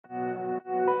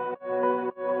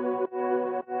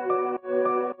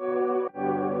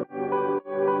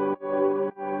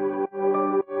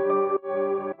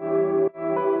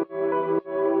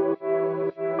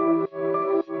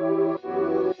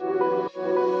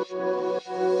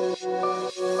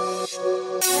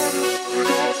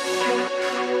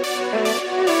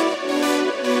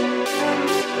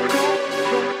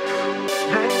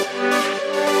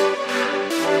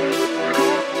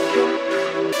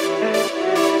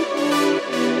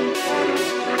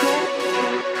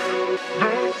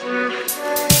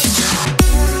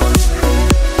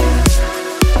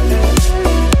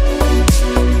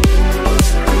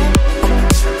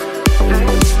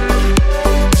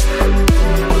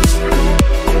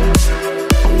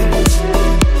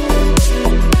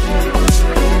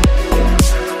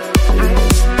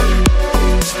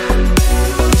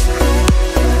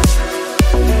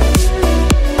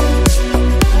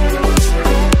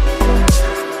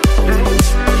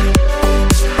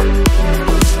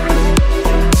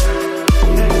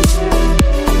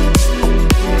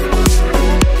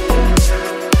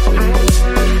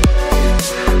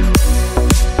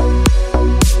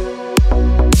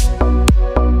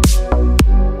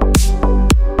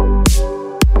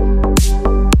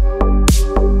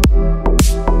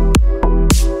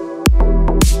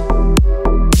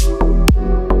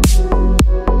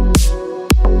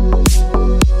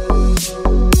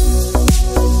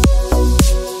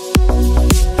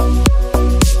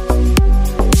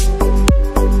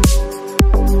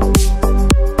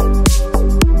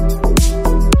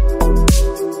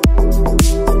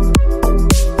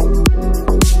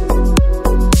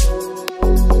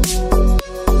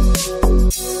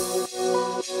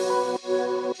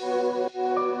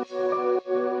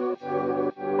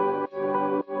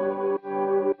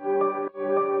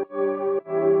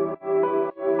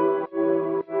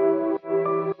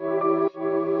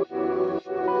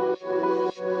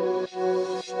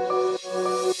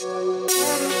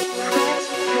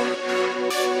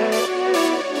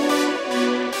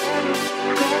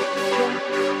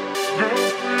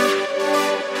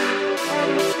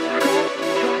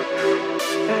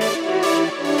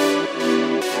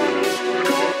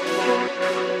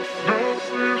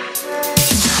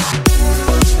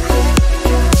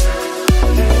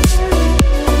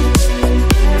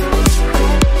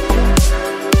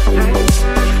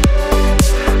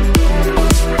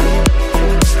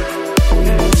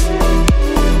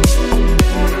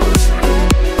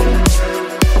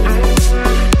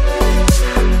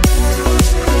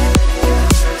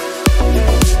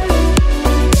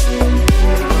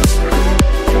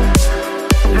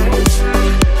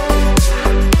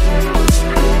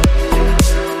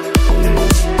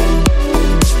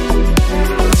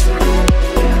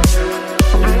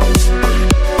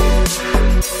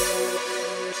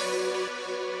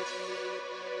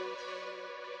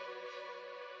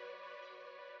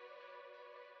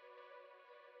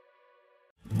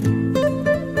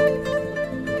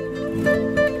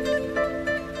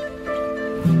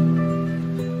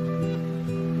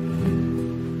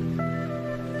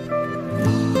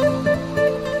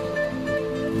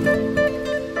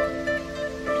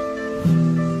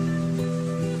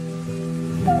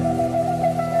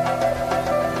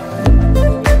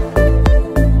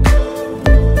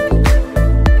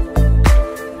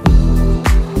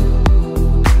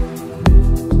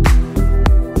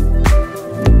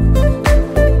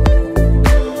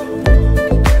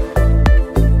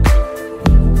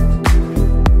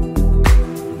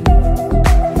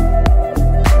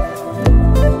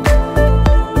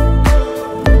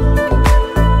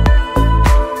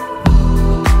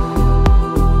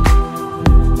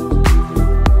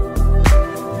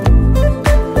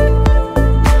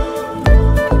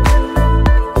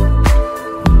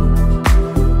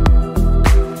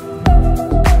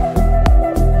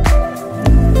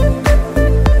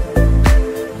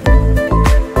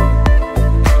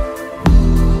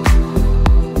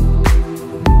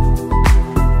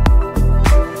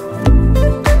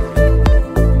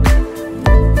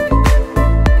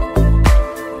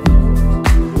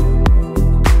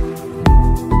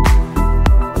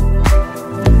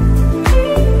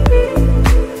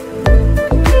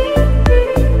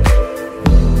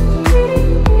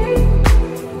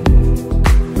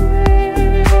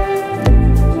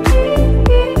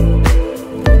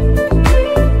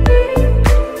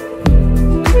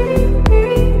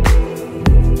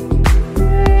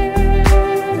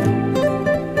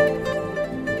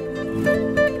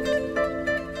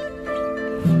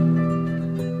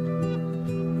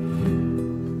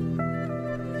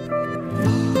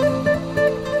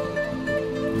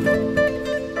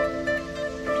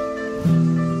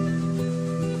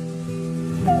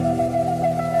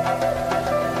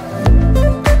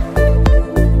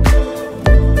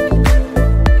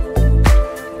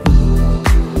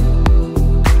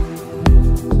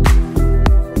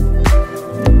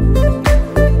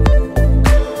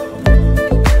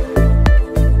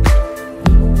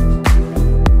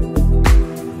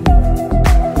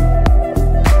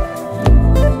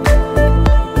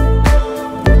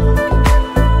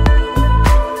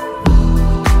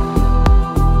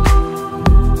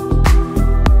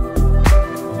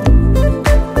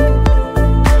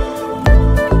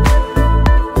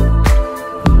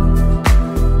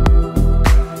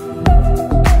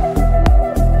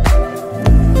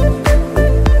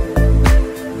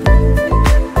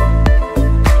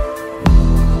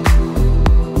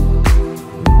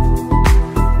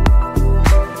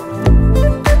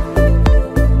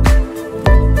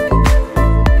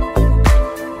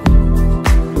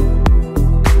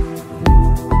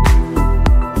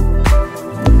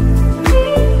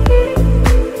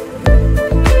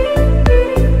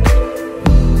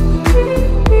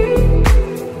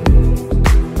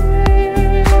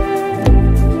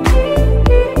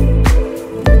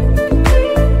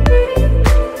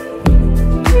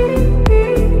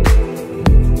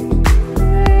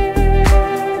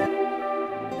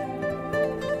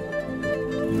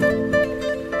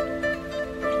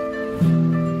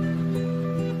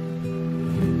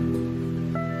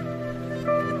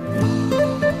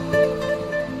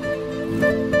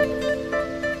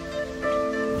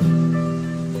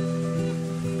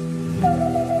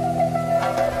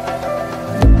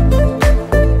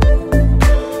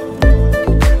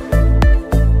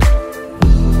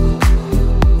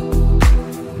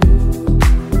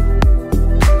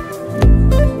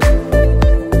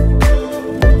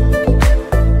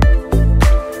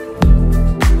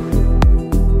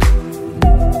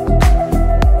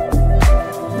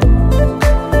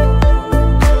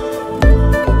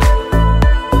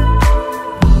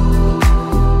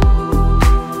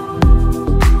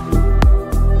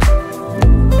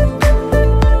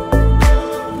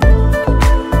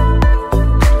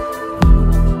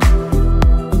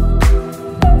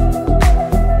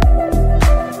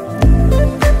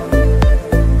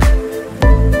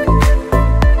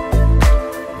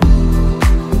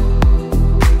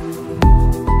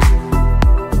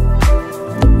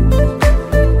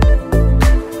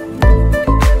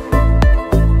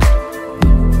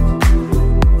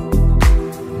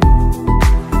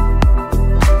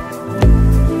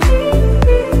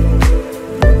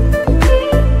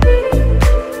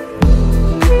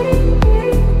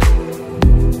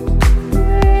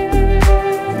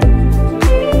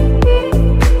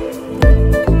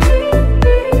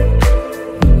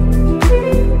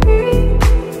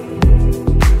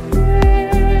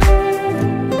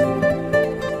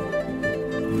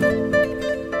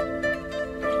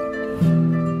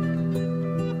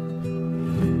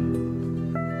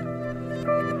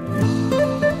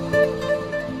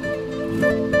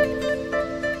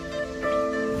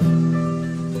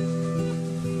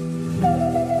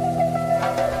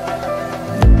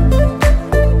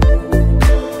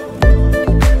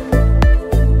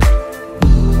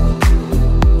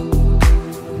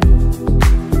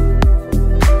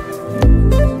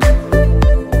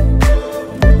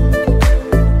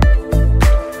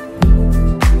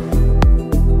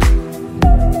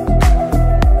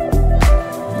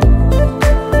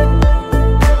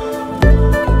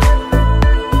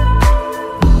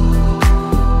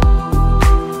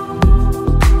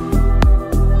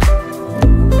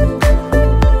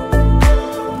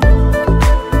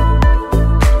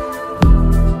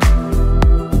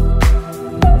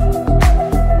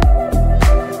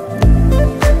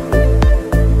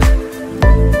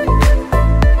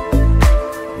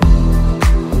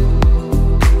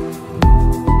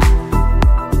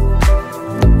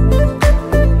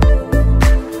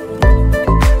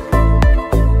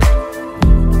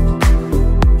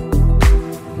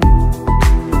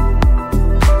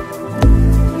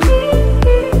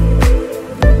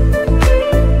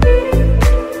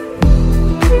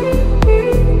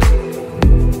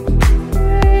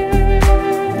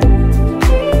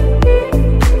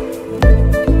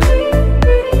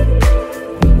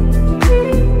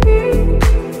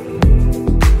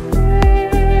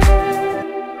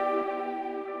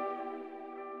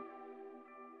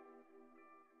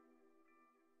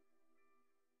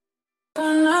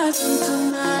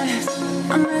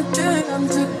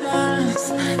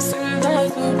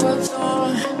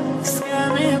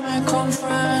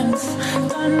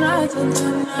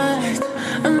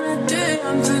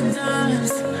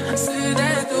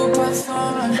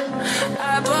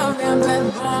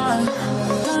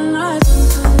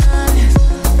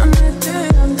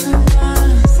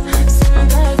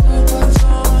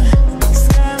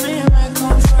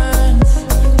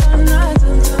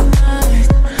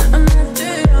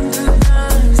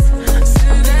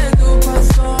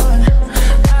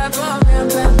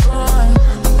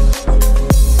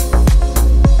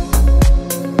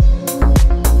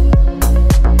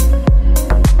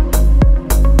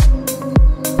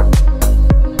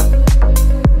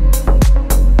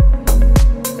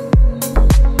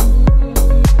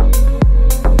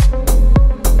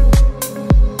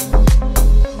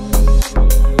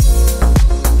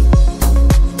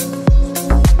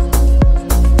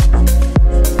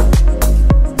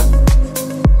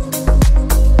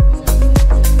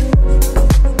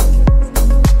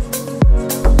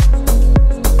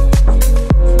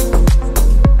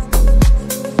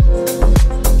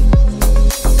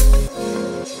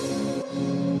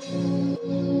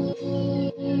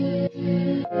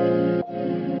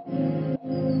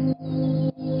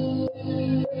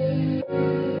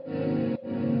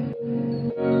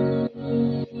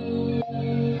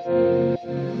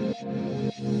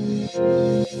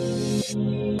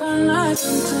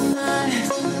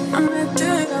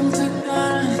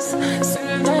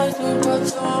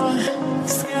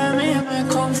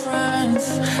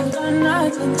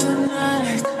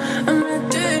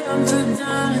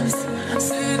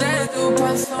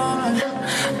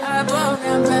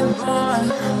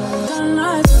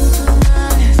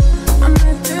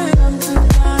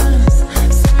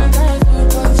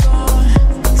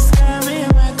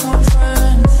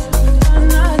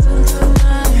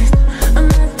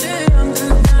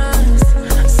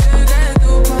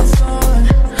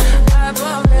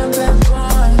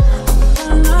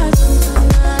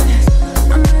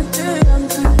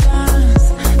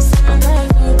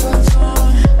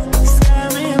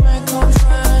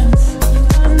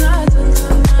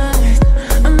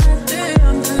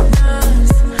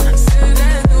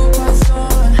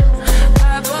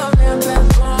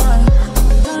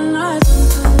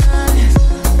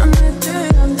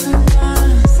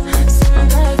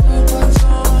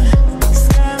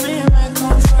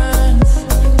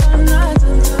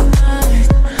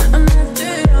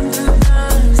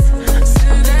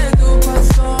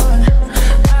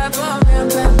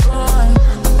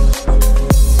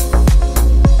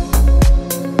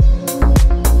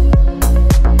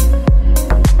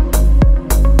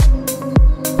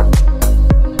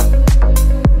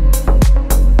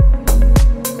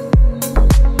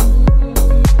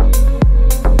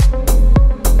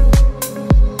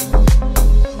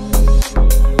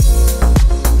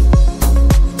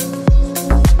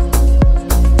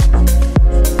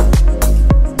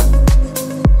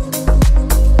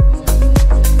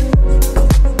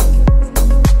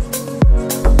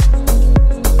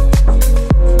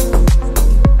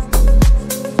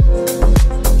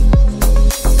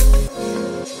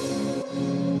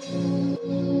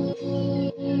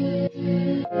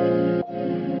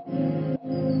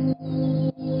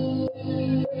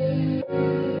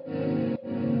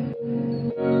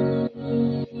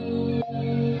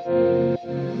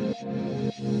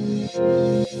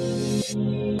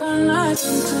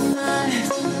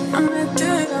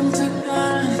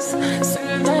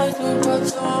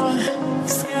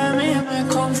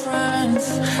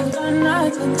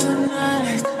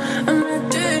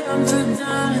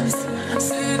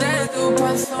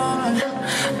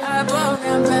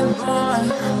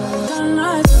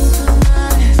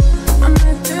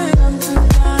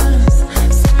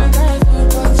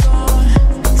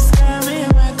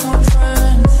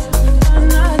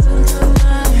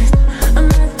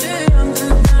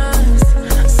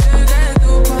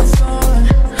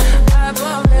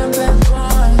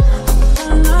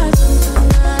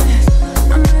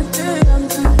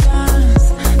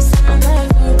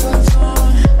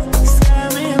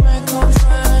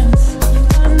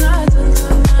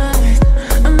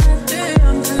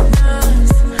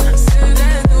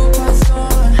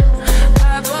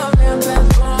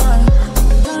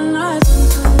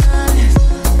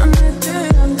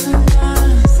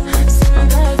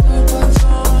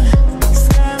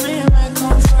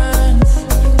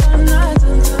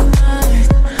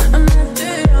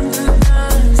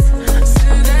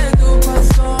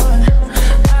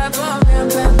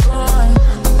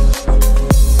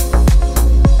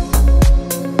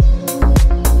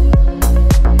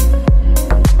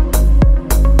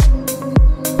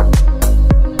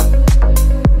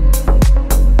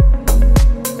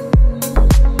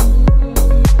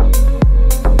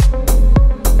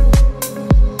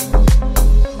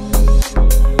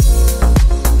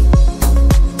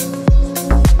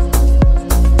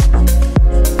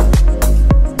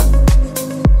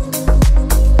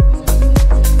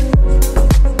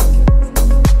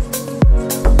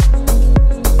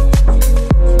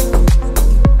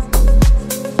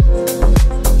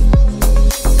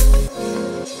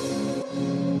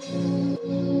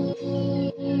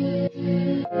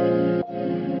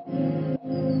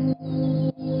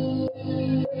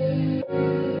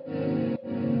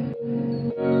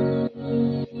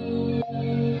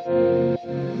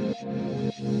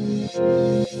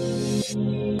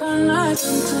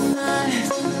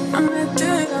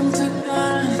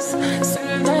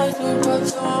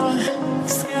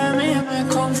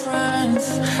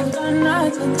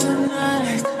Tonight and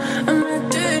tonight, I'm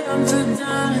ready to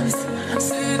dance.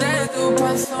 Si de tu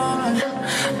pasión,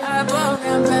 I broke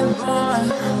and been born.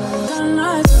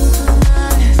 Tonight and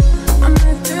tonight, I'm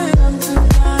ready to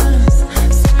dance.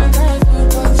 Si de tu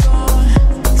pasión,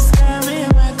 scare me,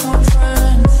 make our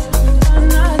friends.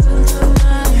 Tonight and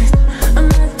tonight, I'm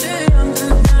ready to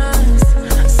dance.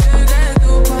 Si de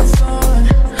tu pasión,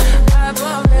 I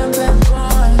broke and been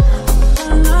born.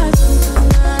 Tonight and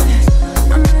tonight,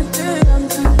 I'm ready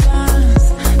to dance.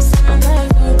 Si de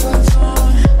tu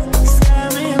pasión, scare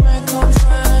me, make our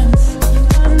friends.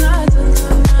 Tonight and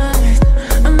tonight,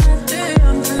 I'm ready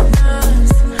to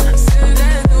dance. Si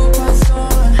de tu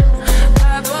pasión,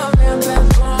 I broke and been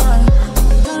born.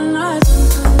 Tonight and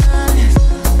tonight,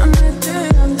 I'm ready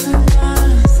to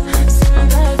dance. Si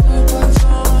de tu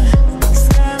pasión,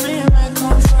 scare me, make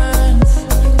our friends.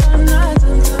 Tonight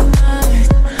and tonight,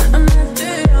 I'm ready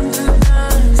to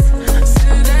dance.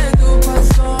 Si de tu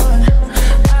pasión,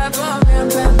 I broke and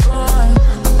been born.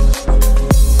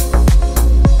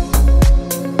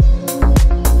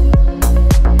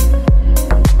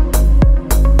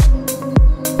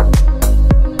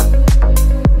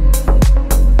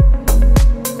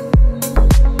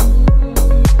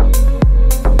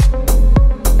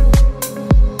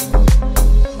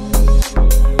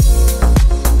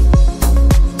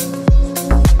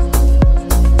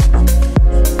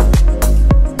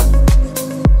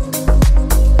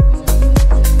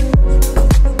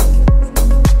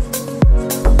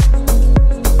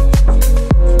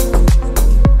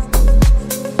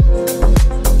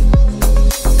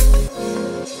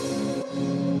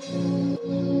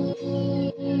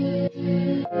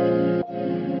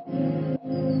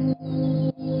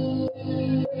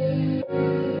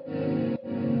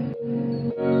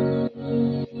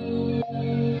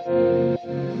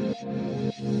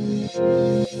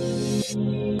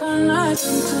 Tonight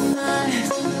and tonight,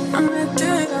 I'm ready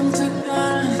to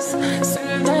dance. Si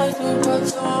de tu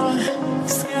pasión,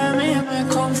 scare me,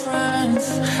 make our friends.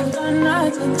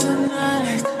 Tonight and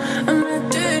tonight, I'm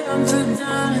ready to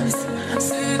dance.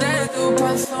 Si de tu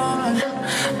pasión,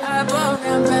 I broke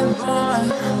and been born.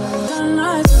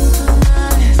 Tonight and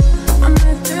tonight, I'm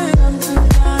ready to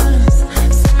dance.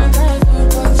 Si de tu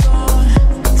pasión,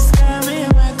 scare me,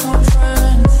 make our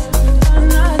friends.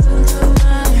 Tonight and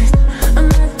tonight, I'm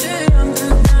ready to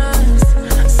dance.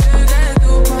 Si de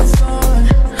tu pasión,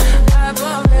 I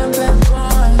broke and been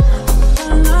born.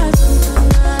 Tonight and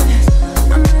tonight,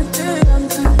 I'm ready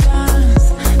to dance.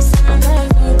 Si de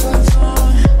tu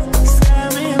pasión, scare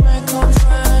me, make our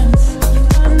friends.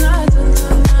 Tonight and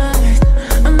tonight,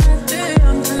 I'm ready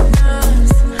to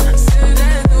dance. Si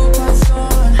de tu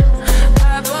pasión,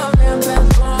 I broke and been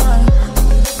born.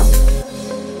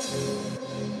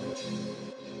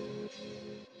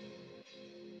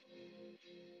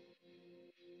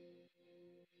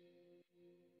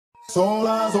 So all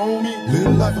eyes on me.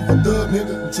 Live life of a thug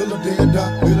nigga until the day I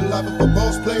die. Live life of a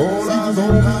boss player. All eyes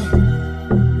on me.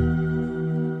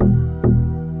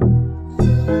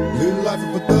 Live life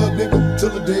of a thug nigga until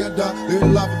the day I die.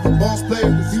 Live life of a boss player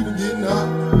that's even getting high.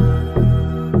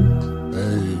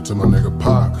 Hey, to my nigga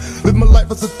Pac. Live my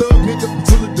life as a thug nigga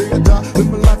until the day I die. Live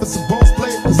my life as a boss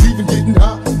player that's even getting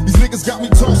high. These niggas got me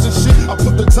tossing shit. I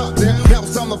put the top down. Now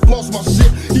it's time to floss my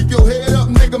shit. Keep your head up,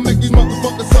 nigga. Make these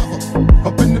motherfuckers suffer.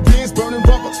 Up in the bins, burning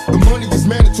rubber. The money is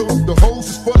mandatory. The hose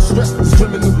is for the stress. It's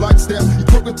criminal lifestyle.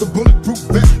 Equipped with the bulletproof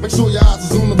vest. Make sure your eyes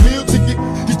is on the meal ticket.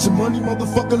 Get your money,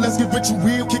 motherfucker. Let's get rich and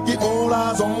real. Kick it. All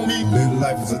eyes on me. Live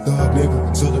life as a thug nigga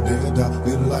until the day I die.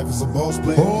 Live life as a boss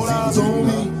player. All eyes on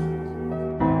me.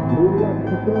 Live life as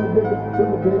a thug nigga until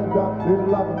the day I die. Live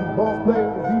life as a boss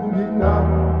player. It's even getting high.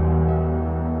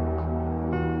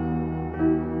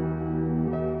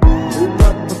 Live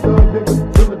life as a thug nigga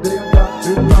until the day I die.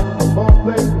 Live life as a boss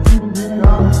player. It's even getting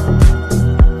high.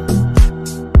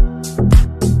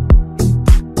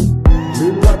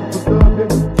 Live life as a thug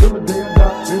nigga until the day I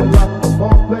die. Live life as a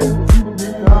boss player. It's even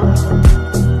getting high.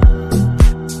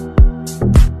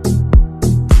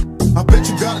 I bet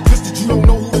you got it twisted, you don't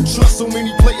know who to trust. So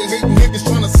many player hating niggas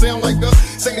trying to sound like us.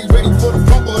 Say they ready for the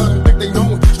fumble, I don't think they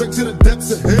know it. Straight to the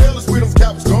depths of hell is where them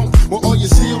cowards going. Well, all your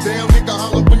shield down, nigga,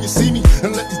 holler when you see me.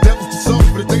 And let these devils be soft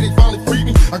for the day they finally free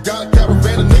me. I got a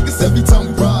caravan of niggas every time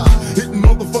we ride. Hitting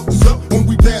motherfuckers up when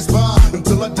we pass by.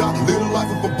 Until I die, live the life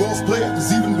of a boss player.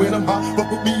 Cause even when I'm high, fuck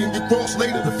with me and get crossed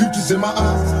later. The future's in my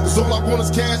eyes. Cause all I want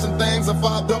is cash and things. I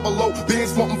 500,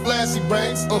 bands wanting flashy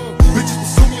rings. Bitches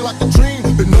pursue me like a dream.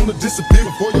 Been known to disappear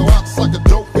before your eyes like a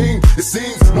dope fiend. It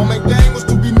seems my main game was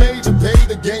to be major. Pay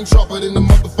the game sharper than the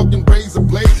motherfucking razor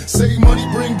blade. Save money